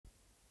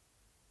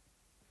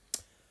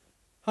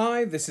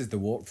Hi, this is the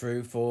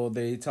walkthrough for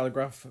the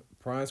Telegraph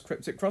prize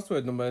cryptic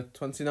crossword number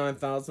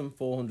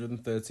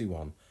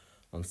 29,431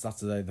 on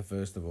Saturday the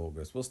 1st of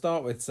August. We'll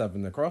start with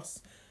 7 across.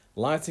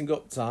 Lighting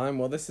up time,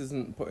 well this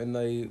isn't putting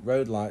the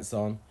road lights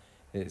on,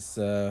 it's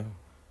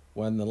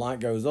when the light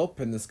goes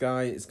up in the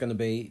sky it's going to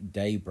be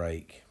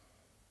daybreak.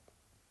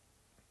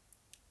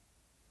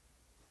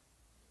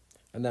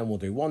 And then we'll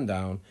do 1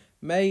 down.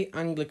 May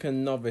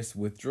Anglican novice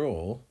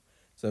withdraw?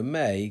 So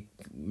may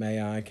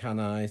I, can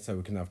I, so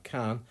we can have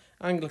can.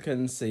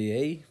 Anglican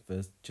CE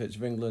for Church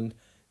of England.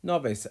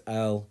 Novice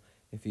L,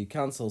 if you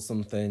cancel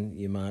something,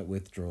 you might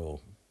withdraw.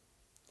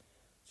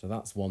 So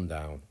that's 1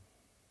 down.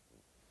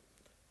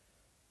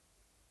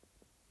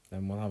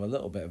 Then we'll have a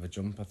little bit of a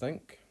jump, I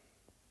think.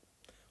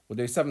 We'll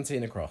do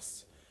 17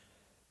 across.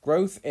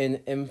 Growth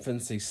in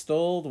infancy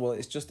stalled. Well,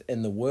 it's just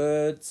in the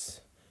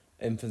words.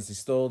 Infancy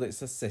stalled,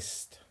 it's a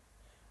cyst,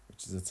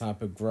 which is a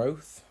type of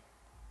growth.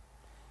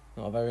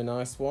 Not a very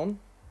nice one.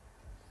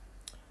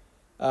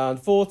 And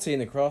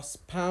 14 across,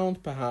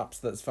 pound perhaps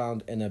that's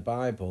found in a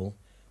Bible.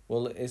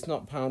 Well, it's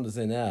not pound as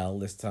in L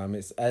this time,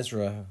 it's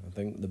Ezra, I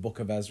think, the book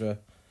of Ezra.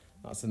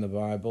 That's in the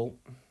Bible.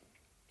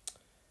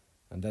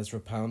 And Ezra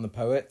Pound, the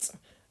poet.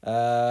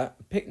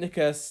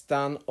 Picnicker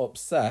Stan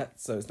upset,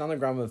 so it's an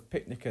anagram of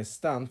Picnicker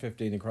Stan,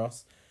 15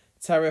 across.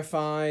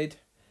 Terrified,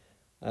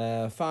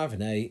 5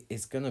 and 8,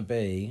 it's going to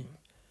be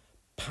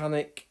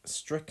panic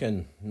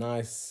stricken.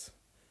 Nice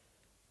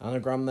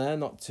anagram there,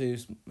 not too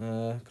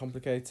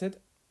complicated.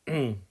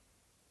 So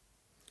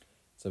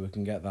we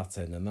can get that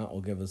in, and that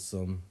will give us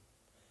some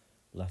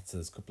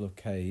letters, a couple of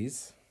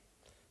K's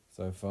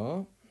so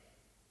far.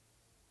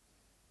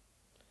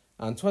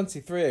 And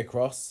 23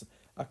 across,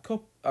 a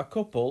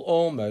couple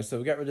almost, so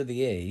we get rid of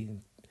the E,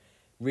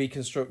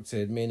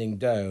 reconstructed, meaning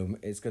dome,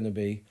 it's going to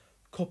be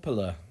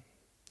cupola,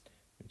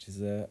 which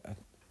is a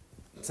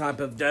type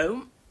of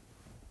dome.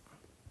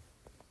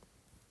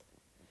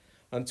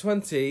 And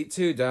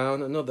 22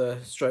 down, another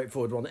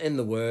straightforward one in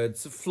the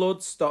words.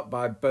 Flood stopped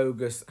by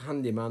bogus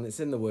handyman.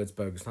 It's in the words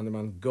bogus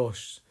handyman.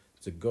 Gush,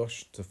 to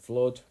gush, to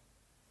flood.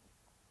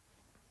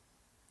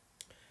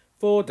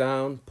 4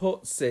 down,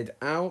 put Sid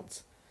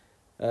out.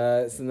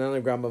 It's an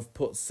anagram of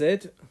put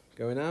Sid,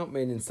 going out,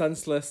 meaning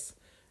senseless.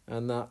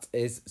 And that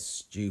is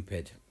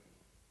stupid.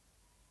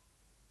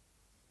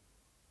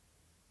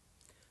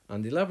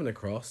 And 11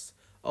 across,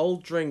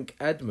 old drink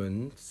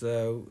Edmund.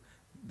 So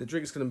the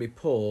drink's going to be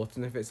port,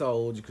 and if it's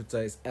old, you could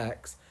say it's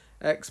X.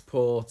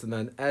 Export, and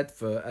then Ed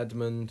for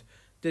Edmund.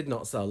 Did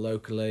not sell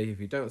locally. If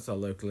you don't sell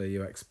locally,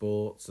 you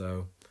export.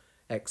 So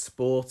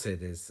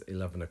exported is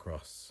 11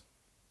 across.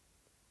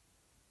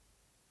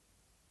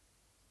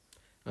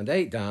 And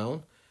 8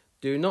 down,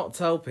 do not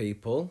tell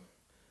people.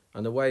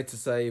 And a way to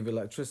save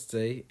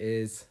electricity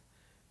is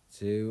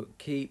to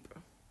keep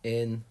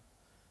in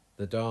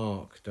the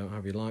dark. Don't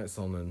have your lights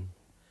on and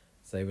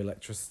save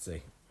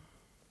electricity.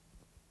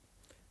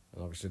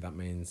 And obviously that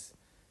means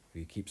if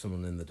you keep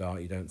someone in the dark,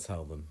 you don't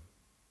tell them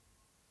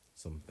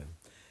something.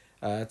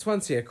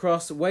 20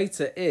 across,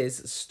 waiter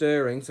is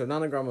stirring. So an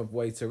anagram of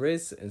waiter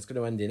is, and it's going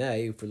to end in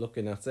A if we're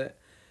looking at it.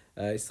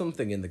 It's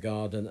something in the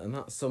garden, and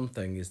that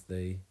something is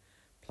the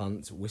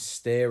plant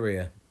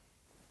wisteria.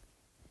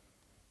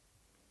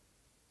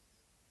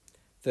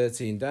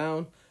 13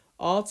 down,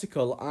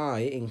 article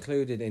I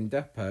included in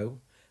depot.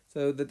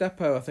 So the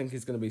depot I think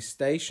is going to be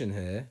station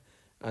here.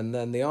 And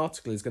then the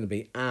article is going to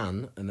be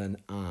an, and then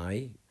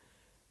I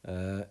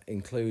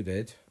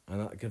included. And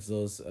that gives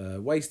us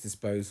waste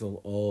disposal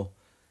or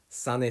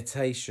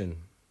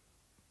sanitation.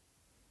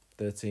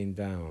 13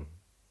 down.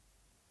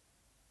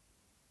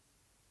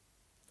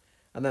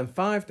 And then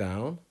 5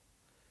 down.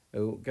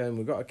 Oh, again,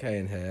 we've got a K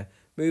in here.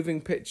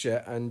 Moving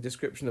picture and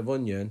description of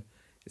onion.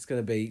 It's going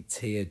to be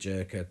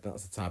tearjerker.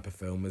 That's the type of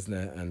film, isn't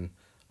it? And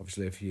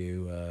obviously if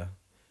you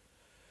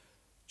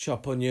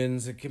chop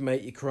onions, it can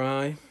make you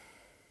cry.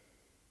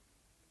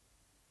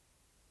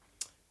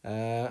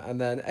 And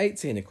then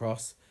 18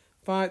 across,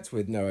 fight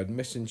with no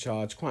admission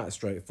charge, quite a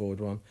straightforward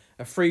one.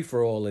 A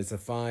free-for-all is a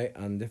fight,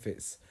 and if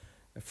it's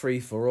a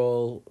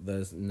free-for-all,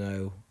 there's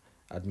no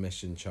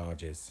admission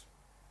charges.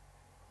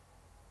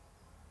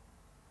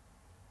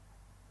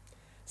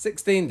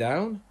 16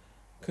 down,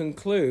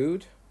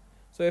 conclude.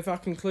 So if I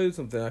conclude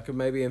something, I can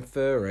maybe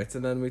infer it,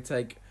 and then we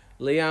take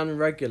Leanne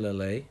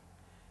regularly,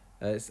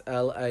 it's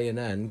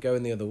L-A-N-N,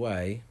 going the other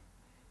way,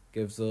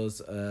 gives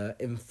us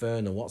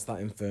infernal. What's that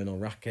infernal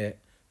racket?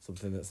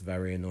 Something that's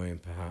very annoying,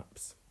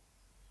 perhaps.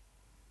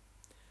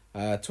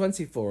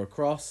 24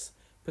 across.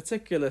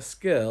 Particular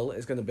skill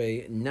is going to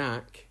be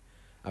knack,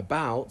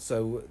 about.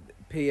 So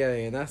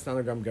P-A-N-S,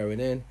 anagram going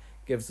in,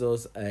 gives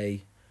us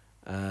a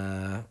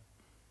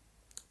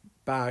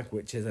bag,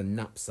 which is a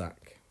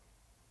knapsack.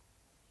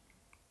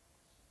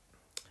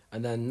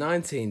 And then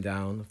 19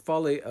 down,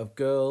 folly of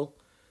girl.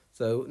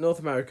 So North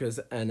America's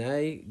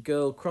NA,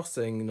 girl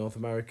crossing North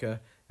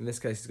America. In this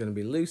case, it's going to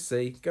be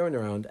Lucy. Going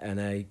around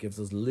NA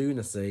gives us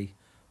lunacy.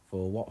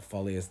 For what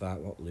folly is that?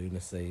 What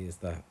lunacy is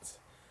that?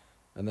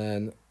 And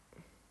then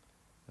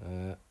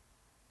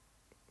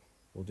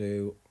we'll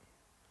do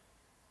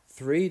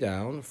 3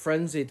 down,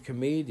 frenzied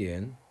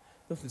comedian.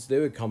 Nothing to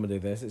do with comedy,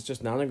 this. It's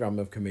just an anagram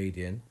of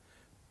comedian.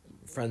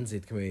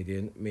 Frenzied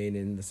comedian,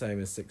 meaning the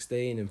same as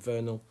 16,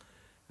 infernal.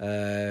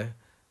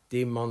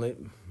 Demonic.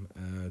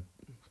 How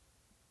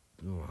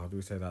do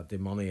we say that?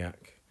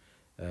 Demoniac.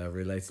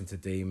 Relating to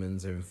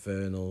demons or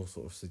infernal,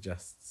 sort of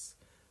suggests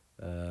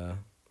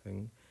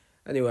thing.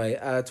 Anyway,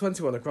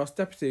 21 across.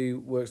 Deputy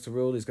works to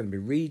rule is going to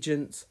be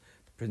regent.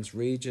 The Prince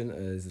Regent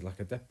is like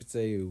a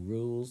deputy who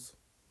rules.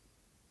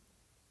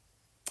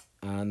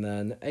 And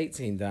then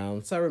 18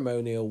 down.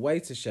 Ceremonial, way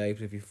to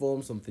shape. If you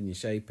form something, you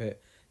shape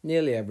it.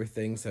 Nearly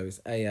everything, so it's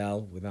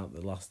AL without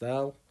the last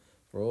L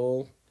for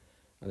all.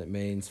 And it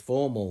means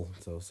formal,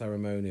 so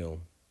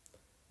ceremonial.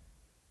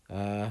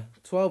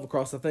 12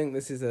 across, I think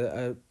this is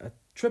a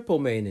triple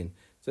meaning.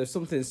 So if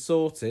something's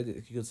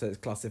sorted, you could say it's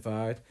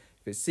classified.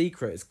 If it's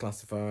secret, it's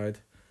classified.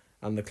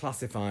 And the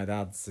classified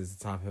ads is a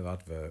type of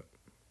advert.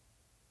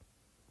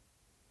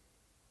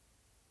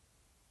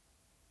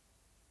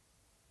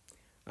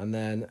 And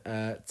then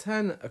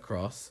 10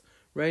 across,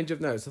 range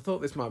of notes. I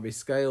thought this might be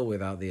scale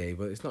without the E,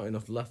 but it's not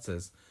enough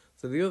letters.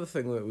 So the other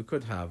thing that we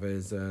could have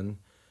is an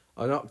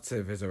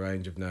octave is a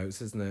range of notes,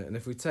 isn't it? And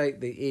if we take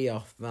the E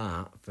off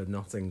that for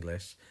not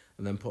English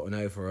and then put an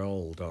O for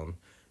old on,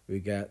 we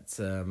get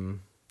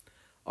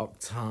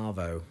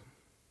octavo,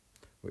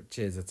 which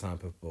is a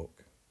type of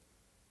book.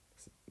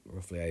 It's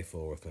roughly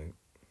A4, I think.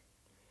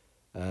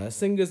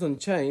 Singers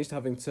unchanged,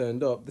 having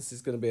turned up. This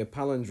is going to be a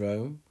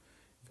palindrome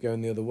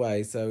going the other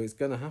way, so it's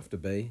going to have to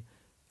be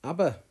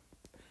ABBA.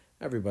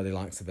 Everybody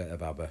likes a bit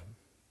of ABBA.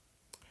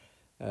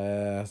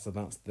 So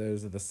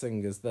those are the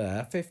singers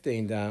there.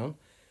 15 down.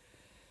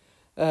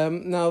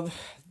 Now,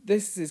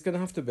 this is going to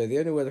have to be, the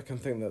only word I can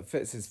think that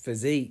fits is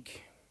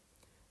physique.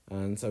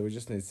 And so we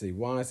just need to see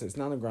why. So it's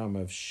an anagram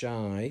of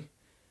shy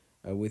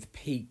with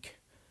peak,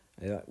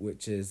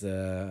 which is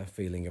a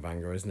feeling of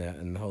anger, isn't it?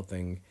 And the whole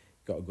thing,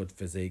 got a good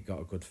physique, got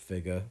a good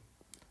figure,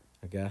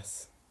 I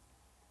guess.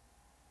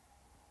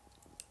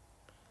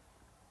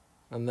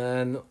 And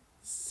then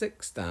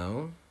 6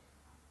 down.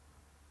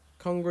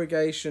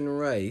 Congregation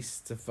race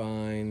to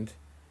find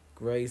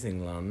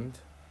grazing land.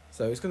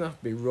 So it's going to have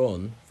to be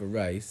run for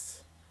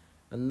race.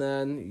 And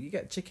then you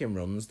get chicken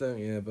runs, don't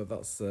you? But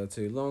that's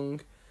too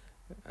long.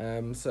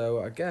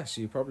 So I guess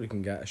you probably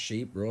can get a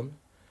sheep run.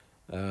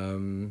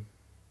 And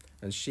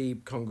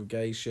sheep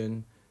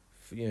congregation,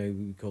 you know,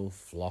 we call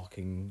flock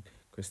in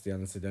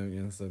Christianity, don't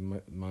you? So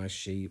my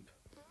sheep.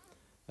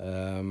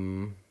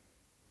 So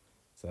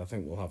I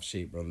think we'll have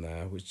sheep run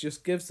there, which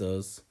just gives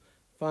us,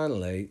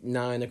 finally,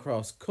 9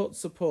 across. Cut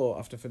support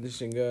after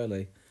finishing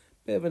early.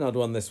 Bit of an odd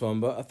one, this one,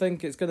 but I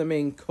think it's going to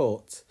mean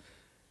cut.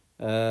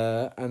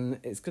 And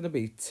it's going to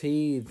be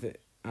teeth,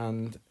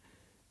 and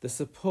the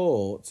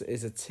support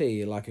is a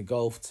tee, like a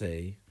golf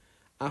tee,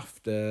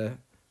 after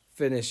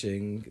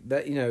finishing.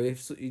 That, you know,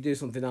 if you do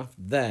something after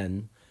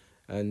then,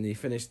 and you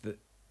finish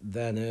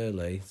then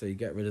early, so you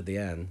get rid of the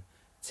N.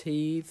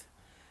 Teeth,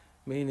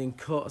 meaning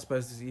cut. I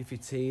suppose if you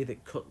teeth,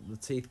 the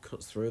teeth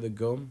cuts through the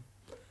gum.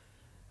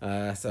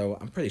 So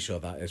I'm pretty sure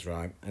that is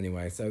right.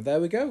 Anyway, so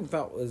there we go.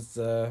 That was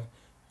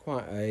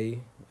quite a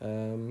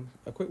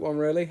quick one,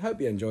 really.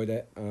 Hope you enjoyed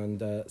it,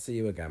 and see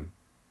you again.